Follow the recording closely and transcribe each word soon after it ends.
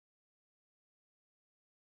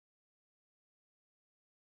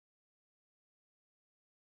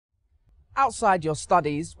Outside your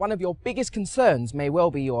studies, one of your biggest concerns may well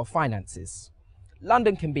be your finances.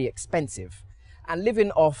 London can be expensive, and living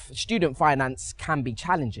off student finance can be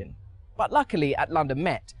challenging. But luckily at London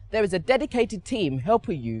Met, there is a dedicated team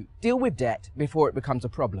helping you deal with debt before it becomes a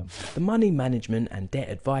problem. The Money Management and Debt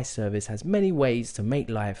Advice Service has many ways to make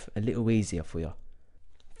life a little easier for you.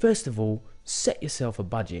 First of all, set yourself a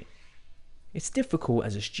budget. It's difficult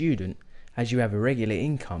as a student as you have a regular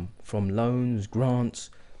income from loans, grants,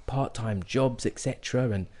 part-time jobs, etc.,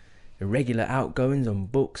 and irregular outgoings on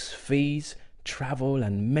books, fees, travel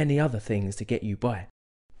and many other things to get you by.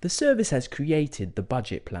 The service has created the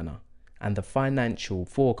Budget Planner and the Financial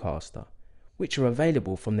Forecaster, which are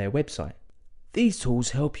available from their website. These tools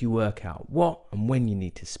help you work out what and when you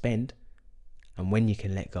need to spend and when you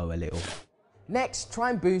can let go a little. Next, try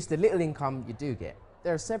and boost the little income you do get.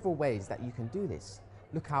 There are several ways that you can do this.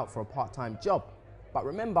 Look out for a part-time job, but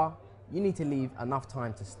remember, you need to leave enough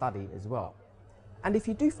time to study as well. And if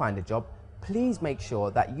you do find a job, please make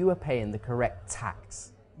sure that you are paying the correct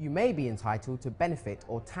tax. You may be entitled to benefit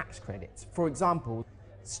or tax credits. For example,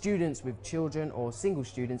 students with children or single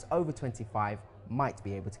students over 25 might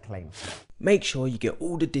be able to claim. Make sure you get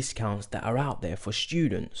all the discounts that are out there for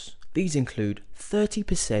students. These include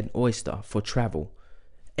 30% Oyster for travel,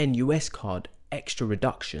 NUS card extra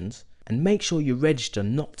reductions, and make sure you register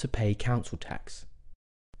not to pay council tax.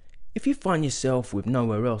 If you find yourself with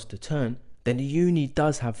nowhere else to turn, then the uni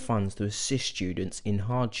does have funds to assist students in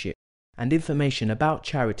hardship and information about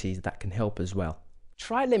charities that can help as well.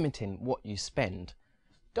 Try limiting what you spend.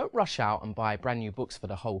 Don't rush out and buy brand new books for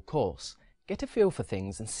the whole course. Get a feel for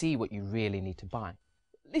things and see what you really need to buy.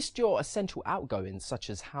 List your essential outgoings such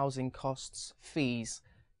as housing costs, fees,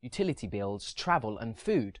 utility bills, travel and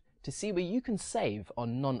food to see where you can save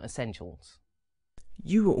on non-essentials.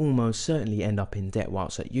 You will almost certainly end up in debt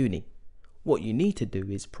whilst at uni. What you need to do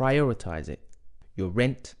is prioritise it. Your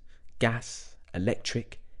rent, gas,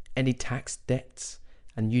 electric, any tax debts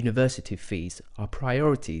and university fees are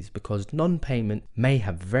priorities because non-payment may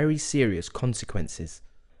have very serious consequences.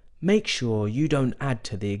 Make sure you don't add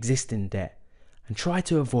to the existing debt and try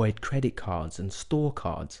to avoid credit cards and store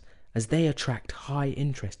cards as they attract high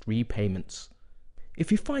interest repayments.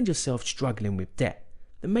 If you find yourself struggling with debt,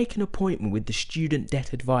 then make an appointment with the Student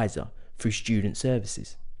Debt Advisor through Student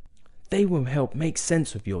Services. They will help make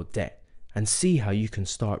sense of your debt and see how you can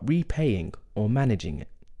start repaying or managing it.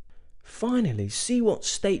 Finally, see what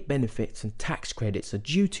state benefits and tax credits are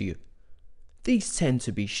due to you. These tend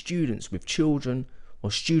to be students with children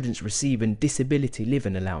or students receiving disability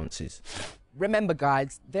living allowances. Remember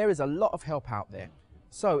guys, there is a lot of help out there.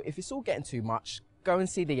 So if it's all getting too much, go and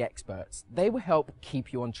see the experts. They will help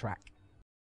keep you on track.